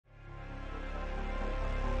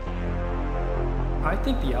I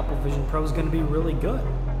think the Apple Vision Pro is going to be really good.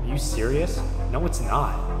 Are you serious? No, it's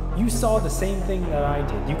not. You saw the same thing that I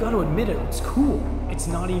did. You got to admit it, it's cool. It's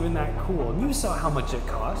not even that cool. And you saw how much it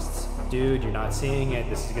costs. Dude, you're not seeing it.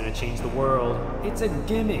 This is gonna change the world. It's a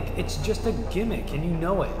gimmick. It's just a gimmick, and you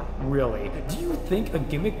know it. Really? Do you think a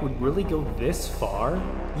gimmick would really go this far?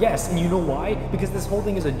 Yes, and you know why? Because this whole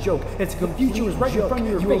thing is a joke. It's a complete joke. Right in front of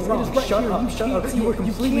your face. It is right shut here. Up. Shut up. You were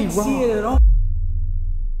completely wrong. See it at all.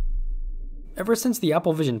 Ever since the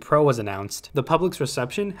Apple Vision Pro was announced, the public's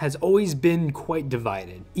reception has always been quite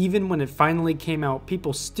divided. Even when it finally came out,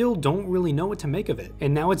 people still don't really know what to make of it.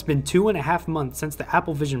 And now it's been 2.5 months since the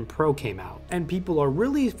Apple Vision Pro came out, and people are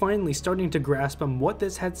really finally starting to grasp on what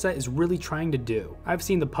this headset is really trying to do. I've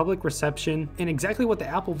seen the public reception and exactly what the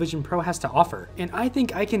Apple Vision Pro has to offer, and I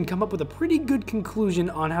think I can come up with a pretty good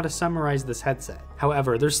conclusion on how to summarize this headset.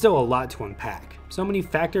 However, there's still a lot to unpack. So many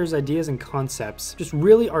factors, ideas, and concepts just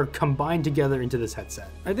really are combined together into this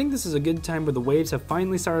headset. I think this is a good time where the waves have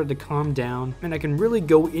finally started to calm down, and I can really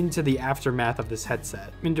go into the aftermath of this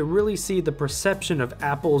headset, and to really see the perception of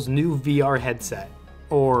Apple's new VR headset,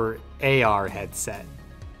 or AR headset.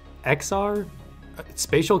 XR?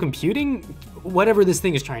 Spatial computing? Whatever this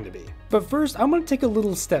thing is trying to be. But first, I'm going to take a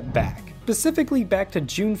little step back, specifically back to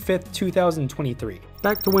June 5th, 2023.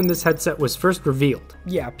 Back to when this headset was first revealed.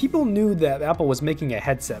 Yeah, people knew that Apple was making a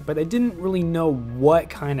headset, but they didn't really know what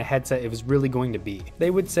kind of headset it was really going to be. They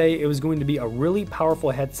would say it was going to be a really powerful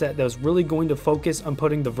headset that was really going to focus on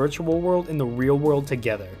putting the virtual world and the real world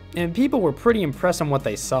together. And people were pretty impressed on what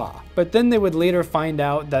they saw. But then they would later find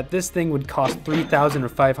out that this thing would cost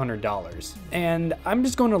 $3,500. And I'm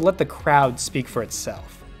just going to let the crowd speak for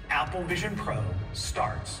itself. Apple Vision Pro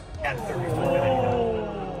starts at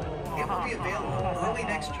 $3,499. It will be available early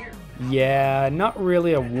next year. Yeah, not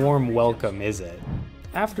really a warm welcome, is it?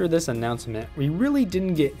 After this announcement, we really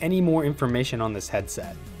didn't get any more information on this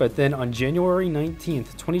headset. But then on January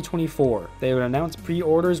 19th, 2024, they would announce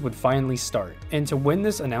pre-orders would finally start. And to when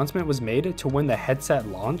this announcement was made to when the headset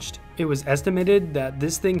launched, it was estimated that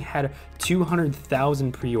this thing had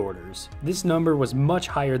 200,000 pre-orders. This number was much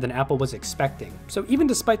higher than Apple was expecting. So even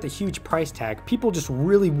despite the huge price tag, people just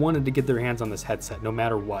really wanted to get their hands on this headset no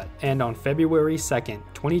matter what. And on February 2nd,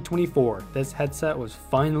 2024, this headset was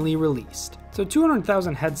finally released. So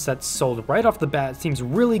 200,000 headsets sold right off the bat seems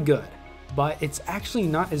really good, but it's actually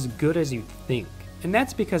not as good as you'd think. And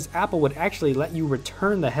that's because Apple would actually let you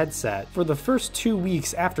return the headset for the first 2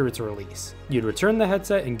 weeks after its release. You'd return the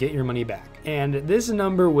headset and get your money back. And this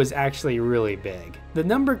number was actually really big. The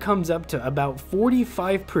number comes up to about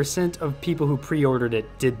 45% of people who pre-ordered it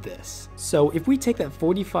did this. So if we take that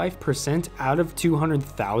 45% out of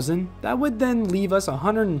 200,000, that would then leave us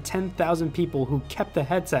 110,000 people who kept the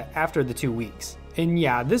headset after the 2 weeks. And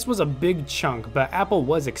yeah, this was a big chunk, but Apple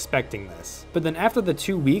was expecting this. But then after the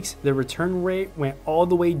 2 weeks, the return rate went all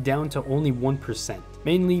the way down to only 1%,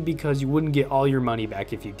 mainly because you wouldn't get all your money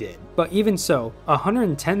back if you did. But even so,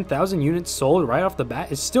 110,000 units sold right off the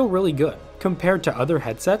bat is still really good. Compared to other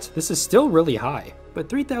headsets, this is still really high. But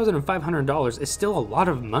 $3,500 is still a lot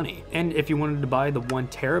of money. And if you wanted to buy the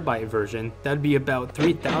 1TB version, that'd be about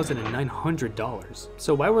 $3,900.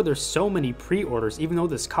 So why were there so many pre-orders even though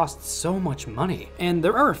this costs so much money? And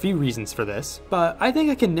there are a few reasons for this, but I think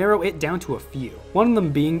I can narrow it down to a few. One of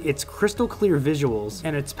them being its crystal clear visuals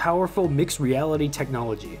and its powerful mixed reality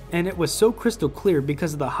technology. And it was so crystal clear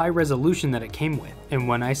because of the high resolution that it came with. And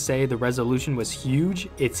when I say the resolution was huge,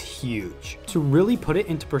 it's huge. To really put it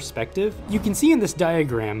into perspective, you can see in this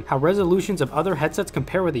diagram how resolutions of other headsets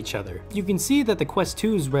compare with each other. You can see that the Quest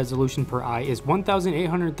 2's resolution per eye is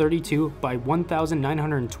 1832 by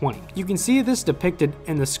 1920. You can see this depicted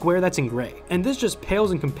in the square that's in gray, and this just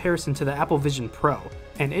pales in comparison to the Apple Vision Pro,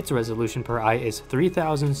 and its resolution per eye is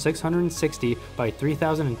 3660 by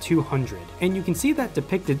 3200. And you can see that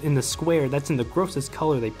depicted in the square that's in the grossest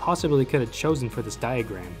color they possibly could have chosen for this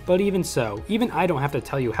diagram. But even so, even I don't have to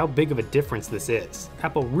tell you how big of a difference this is.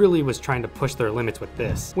 Apple really was trying to push their limits with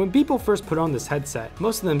this. When people first put on this headset,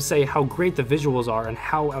 most of them say how great the visuals are and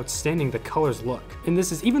how outstanding the colors look. And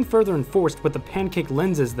this is even further enforced with the pancake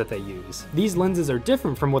lenses that they use. These lenses are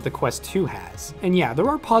different from what the Quest 2 has. And yeah, there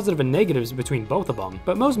are positive and negatives between both of them,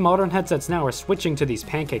 but most modern headsets now are switching to these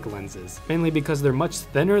pancake lenses, mainly because they're much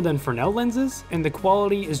thinner than Fresnel lenses, and the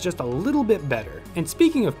quality is just a little bit better. And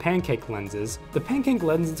speaking of pancake lenses, the pancake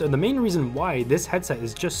lenses are the main reason why this headset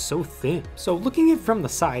is just so thin. So looking at it from the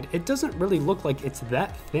side, it doesn't really look like it's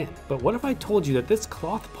that thin. But what if I told you that this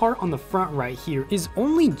cloth part on the front right here is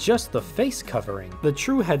only just the face covering? The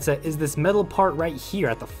true headset is this metal part right here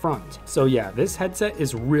at the front. So yeah, this headset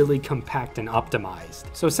is really compact and optimized.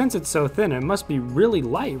 So since it's so thin, it must be really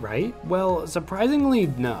really light, right? Well, surprisingly,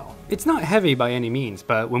 no. It's not heavy by any means,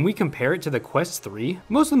 but when we compare it to the Quest 3,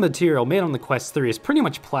 most of the material made on the Quest 3 is pretty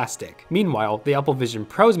much plastic. Meanwhile, the Apple Vision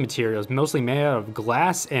Pro's material is mostly made out of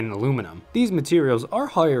glass and aluminum. These materials are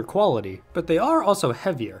higher quality, but they are also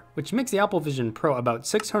heavier, which makes the Apple Vision Pro about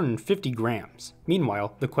 650 grams.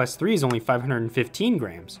 Meanwhile, the Quest 3 is only 515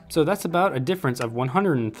 grams, so that's about a difference of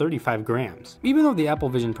 135 grams. Even though the Apple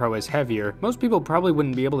Vision Pro is heavier, most people probably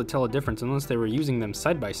wouldn't be able to tell a difference unless they were using them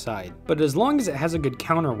side by side. But as long as it has a good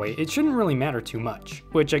counterweight, it shouldn't really matter too much,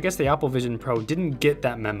 which I guess the Apple Vision Pro didn't get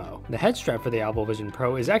that memo. The head strap for the Apple Vision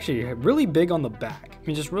Pro is actually really big on the back.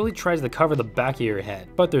 It just really tries to cover the back of your head,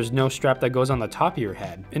 but there's no strap that goes on the top of your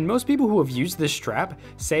head. And most people who have used this strap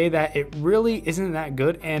say that it really isn't that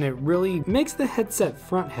good and it really makes the headset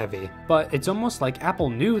front heavy. But it's almost like Apple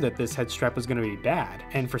knew that this head strap was going to be bad,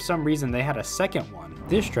 and for some reason they had a second one.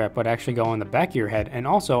 This strap would actually go on the back of your head and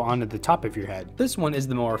also onto the top of your head. This one is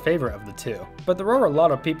the more favorite of the two. But there are a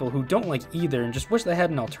lot of people who don't like either and just wish they had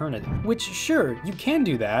an alternative. Which, sure, you can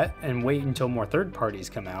do that and wait until more third parties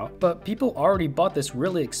come out, but people already bought this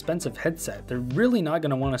really expensive headset. They're really not going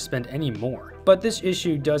to want to spend any more. But this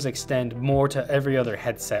issue does extend more to every other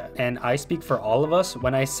headset, and I speak for all of us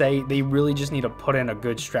when I say they really just need to put in a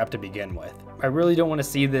good strap to begin with. I really don't want to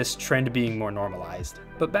see this trend being more normalized.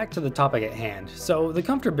 But back to the topic at hand. So the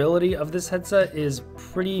comfortability of this headset is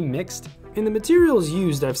pretty mixed, and the materials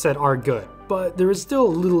used I've said are good, but there is still a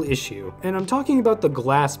little issue, and I'm talking about the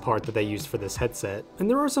glass part that they used for this headset. And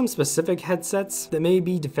there are some specific headsets that may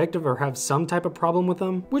be defective or have some type of problem with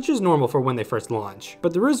them, which is normal for when they first launch.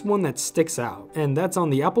 But there is one that sticks out, and that's on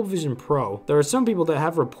the Apple Vision Pro. There are some people that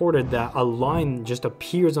have reported that a line just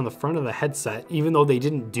appears on the front of the headset even though they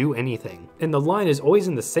didn't do anything. And the line is always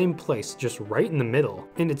in the same place, just right in the middle.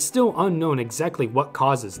 And it's still unknown exactly what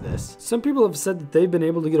causes this. Some people have said that they've been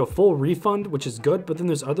able to get a full refund, which is good, but then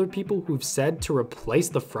there's other people who've said to replace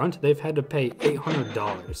the front, they've had to pay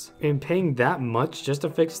 $800. And paying that much just to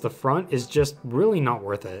fix the front is just really not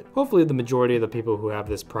worth it. Hopefully the majority of the people who have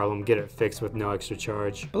this problem get it fixed with no extra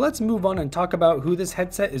charge. But let's move on and talk about who this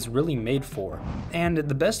headset is really made for. And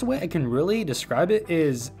the best way I can really describe it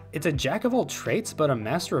is it's a jack of all trades, but a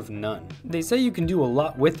master of none. They say you can do a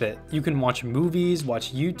lot with it. You can watch movies,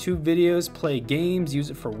 watch YouTube videos, play games, use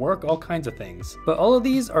it for work, all kinds of things. But all of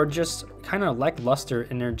these are just kind of lackluster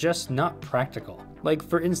and they're just not practical. Like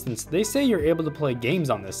for instance, they say you're able to play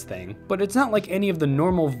games on this thing, but it's not like any of the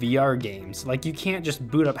normal VR games. Like you can't just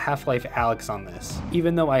boot up Half-Life Alyx on this.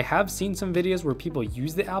 Even though I have seen some videos where people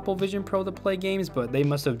use the Apple Vision Pro to play games, but they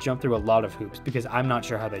must have jumped through a lot of hoops because I'm not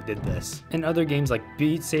sure how they did this. And other games like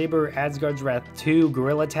Beat Saber, Asgard's Wrath 2,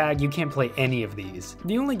 Gorilla Tag, you can't play any of these.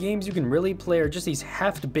 The only games you can really play are just these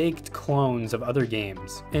half-baked clones of other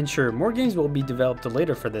games. And sure, more games will be developed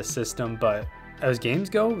later for this system, but as games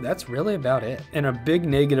go, that's really about it. And a big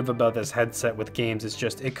negative about this headset with games is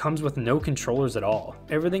just it comes with no controllers at all.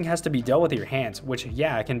 Everything has to be dealt with your hands, which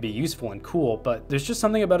yeah, it can be useful and cool, but there's just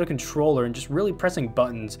something about a controller and just really pressing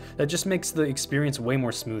buttons that just makes the experience way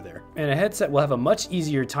more smoother. And a headset will have a much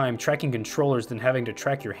easier time tracking controllers than having to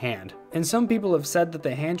track your hand. And some people have said that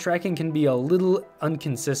the hand tracking can be a little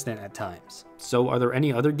inconsistent at times. So are there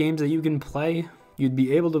any other games that you can play? You'd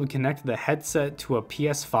be able to connect the headset to a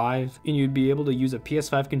PS5, and you'd be able to use a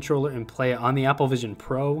PS5 controller and play it on the Apple Vision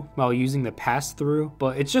Pro while using the pass-through,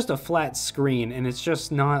 but it's just a flat screen and it's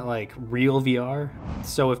just not like real VR.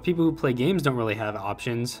 So if people who play games don't really have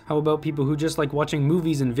options, how about people who just like watching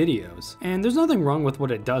movies and videos? And there's nothing wrong with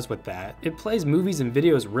what it does with that. It plays movies and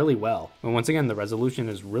videos really well. And once again, the resolution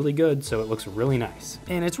is really good, so it looks really nice.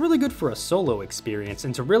 And it's really good for a solo experience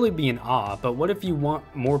and to really be in awe, but what if you want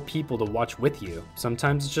more people to watch with you?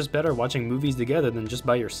 Sometimes it's just better watching movies together than just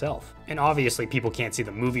by yourself. And obviously people can't see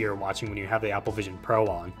the movie you're watching when you have the Apple Vision Pro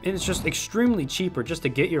on. And it's just extremely cheaper just to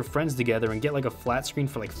get your friends together and get like a flat screen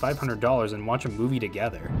for like $500 and watch a movie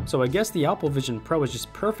together. So I guess the Apple Vision Pro is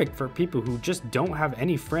just perfect for people who just don't have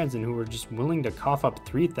any friends and who are just willing to cough up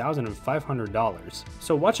 $3,500.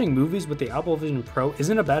 So watching movies with the Apple Vision Pro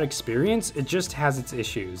isn't a bad experience, it just has its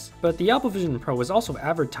issues. But the Apple Vision Pro is also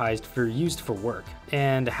advertised for used for work.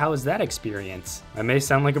 And how is that experience? I may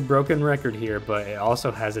sound like a broken record here, but it also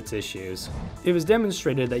has its issues. It was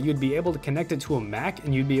demonstrated that you'd be able to connect it to a Mac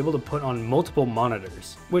and you'd be able to put on multiple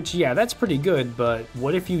monitors. Which, yeah, that's pretty good, but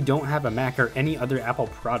what if you don't have a Mac or any other Apple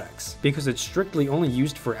products? Because it's strictly only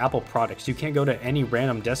used for Apple products. You can't go to any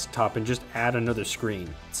random desktop and just add another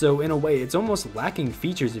screen. So in a way, it's almost lacking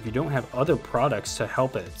features if you don't have other products to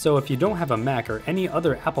help it. So if you don't have a Mac or any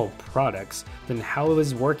other Apple products, then how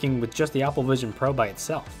is working with just the Apple Vision Pro by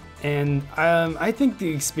itself? And I think the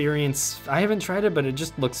experience, I haven't tried it, but it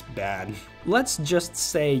just looks bad. Let's just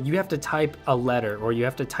say you have to type a letter or you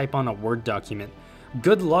have to type on a Word document.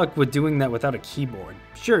 Good luck with doing that without a keyboard.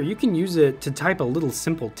 Sure, you can use it to type a little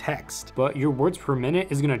simple text, but your words per minute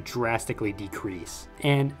is gonna drastically decrease.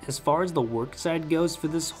 And as far as the work side goes for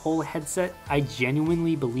this whole headset, I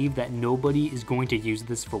genuinely believe that nobody is going to use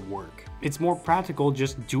this for work. It's more practical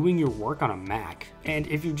just doing your work on a Mac. And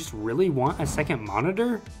if you just really want a second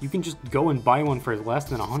monitor, you can just go and buy one for less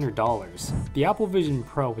than $100. The Apple Vision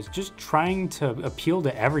Pro is just trying to appeal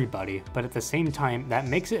to everybody, but at the same time, that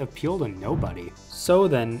makes it appeal to nobody. So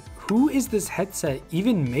then, who is this headset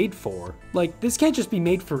even made for? Like, this can't just be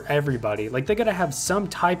made for everybody. Like, they gotta have some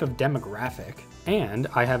type of demographic. And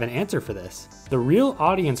I have an answer for this. The real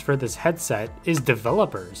audience for this headset is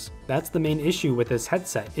developers. That's the main issue with this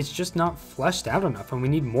headset. It's just not fleshed out enough and we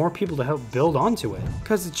need more people to help build onto it.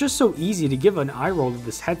 Cause it's just so easy to give an eye roll to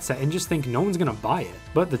this headset and just think no one's gonna buy it.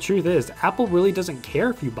 But the truth is, Apple really doesn't care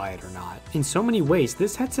if you buy it or not. In so many ways,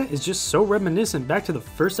 this headset is just so reminiscent back to the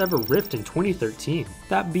first ever Rift in 2013.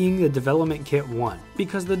 That being the Development Kit 1.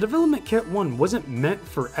 Because the Development Kit 1 wasn't meant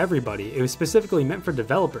for everybody, it was specifically meant for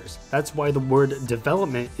developers. That's why the word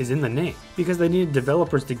development is in the name. Because they needed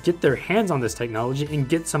developers to get their hands on this technology and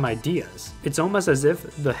get some ideas. It's almost as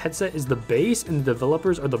if the headset is the base and the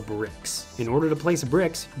developers are the bricks. In order to place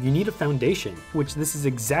bricks, you need a foundation, which this is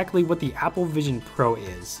exactly what the Apple Vision Pro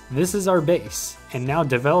is. This is our base, and now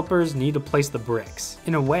developers need to place the bricks.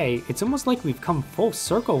 In a way, it's almost like we've come full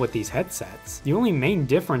circle with these headsets. The only main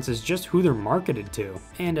difference is just who they're marketed to.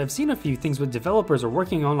 And I've seen a few things what developers are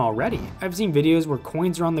working on already. I've seen videos where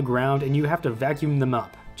coins are on the ground and you have to vacuum them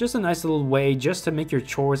up. Just a nice little way just to make your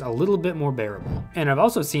chores a little bit more bearable. And I've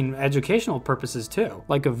also seen educational purposes too,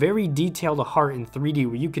 like a very detailed heart in 3D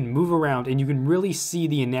where you can move around and you can really see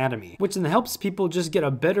the anatomy, which then helps people just get a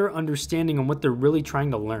better understanding on what they're really trying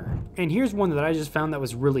to learn. And here's one that I just found that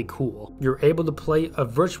was really cool. You're able to play a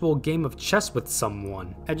virtual game of chess with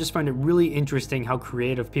someone. I just find it really interesting how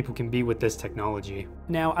creative people can be with this technology.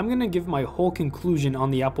 Now, I'm gonna give my whole conclusion on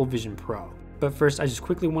the Apple Vision Pro. But first, I just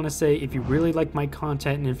quickly want to say, if you really like my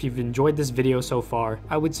content and if you've enjoyed this video so far,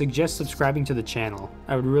 I would suggest subscribing to the channel.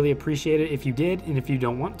 I would really appreciate it if you did, and if you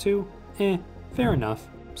don't want to, fair enough.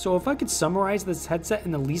 So if I could summarize this headset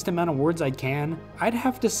in the least amount of words I can, I'd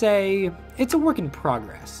have to say, it's a work in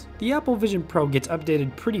progress. The Apple Vision Pro gets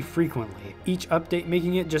updated pretty frequently, each update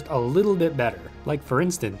making it just a little bit better. Like for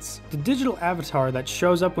instance, the digital avatar that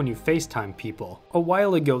shows up when you FaceTime people. A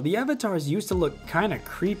while ago, the avatars used to look kinda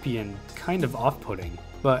creepy and kind of off-putting.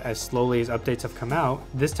 But as slowly as updates have come out,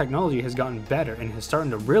 this technology has gotten better and has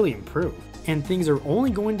started to really improve. And things are only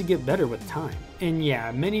going to get better with time. And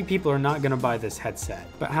yeah, many people are not gonna buy this headset.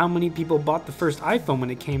 But how many people bought the first iPhone when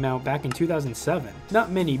it came out back in 2007? Not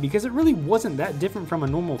many, because it really wasn't that different from a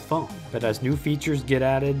normal phone. But as new features get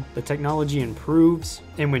added, the technology improves,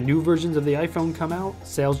 and when new versions of the iPhone come out,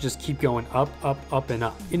 sales just keep going up, up, up, and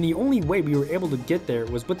up. And the only way we were able to get there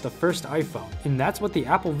was with the first iPhone. And that's what the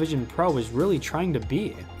Apple Vision Pro is really trying to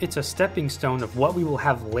be. It's a stepping stone of what we will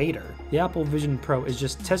have later. The Apple Vision Pro is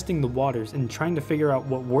just testing the waters and trying to figure out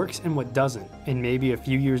what works and what doesn't. And maybe a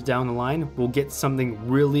few years down the line, we'll get something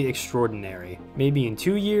really extraordinary. Maybe in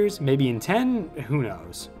 2 years, maybe in 10, who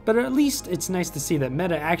knows. But at least it's nice to see that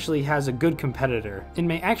Meta actually has a good competitor and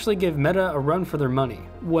may actually give Meta a run for their money.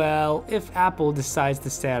 Well, if Apple decides to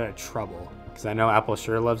stay out of trouble. Because I know Apple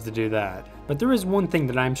sure loves to do that. But there is one thing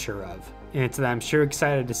that I'm sure of, and it's that I'm sure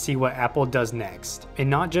excited to see what Apple does next. And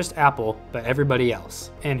not just Apple, but everybody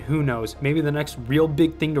else. And who knows, maybe the next real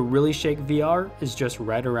big thing to really shake VR is just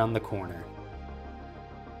right around the corner.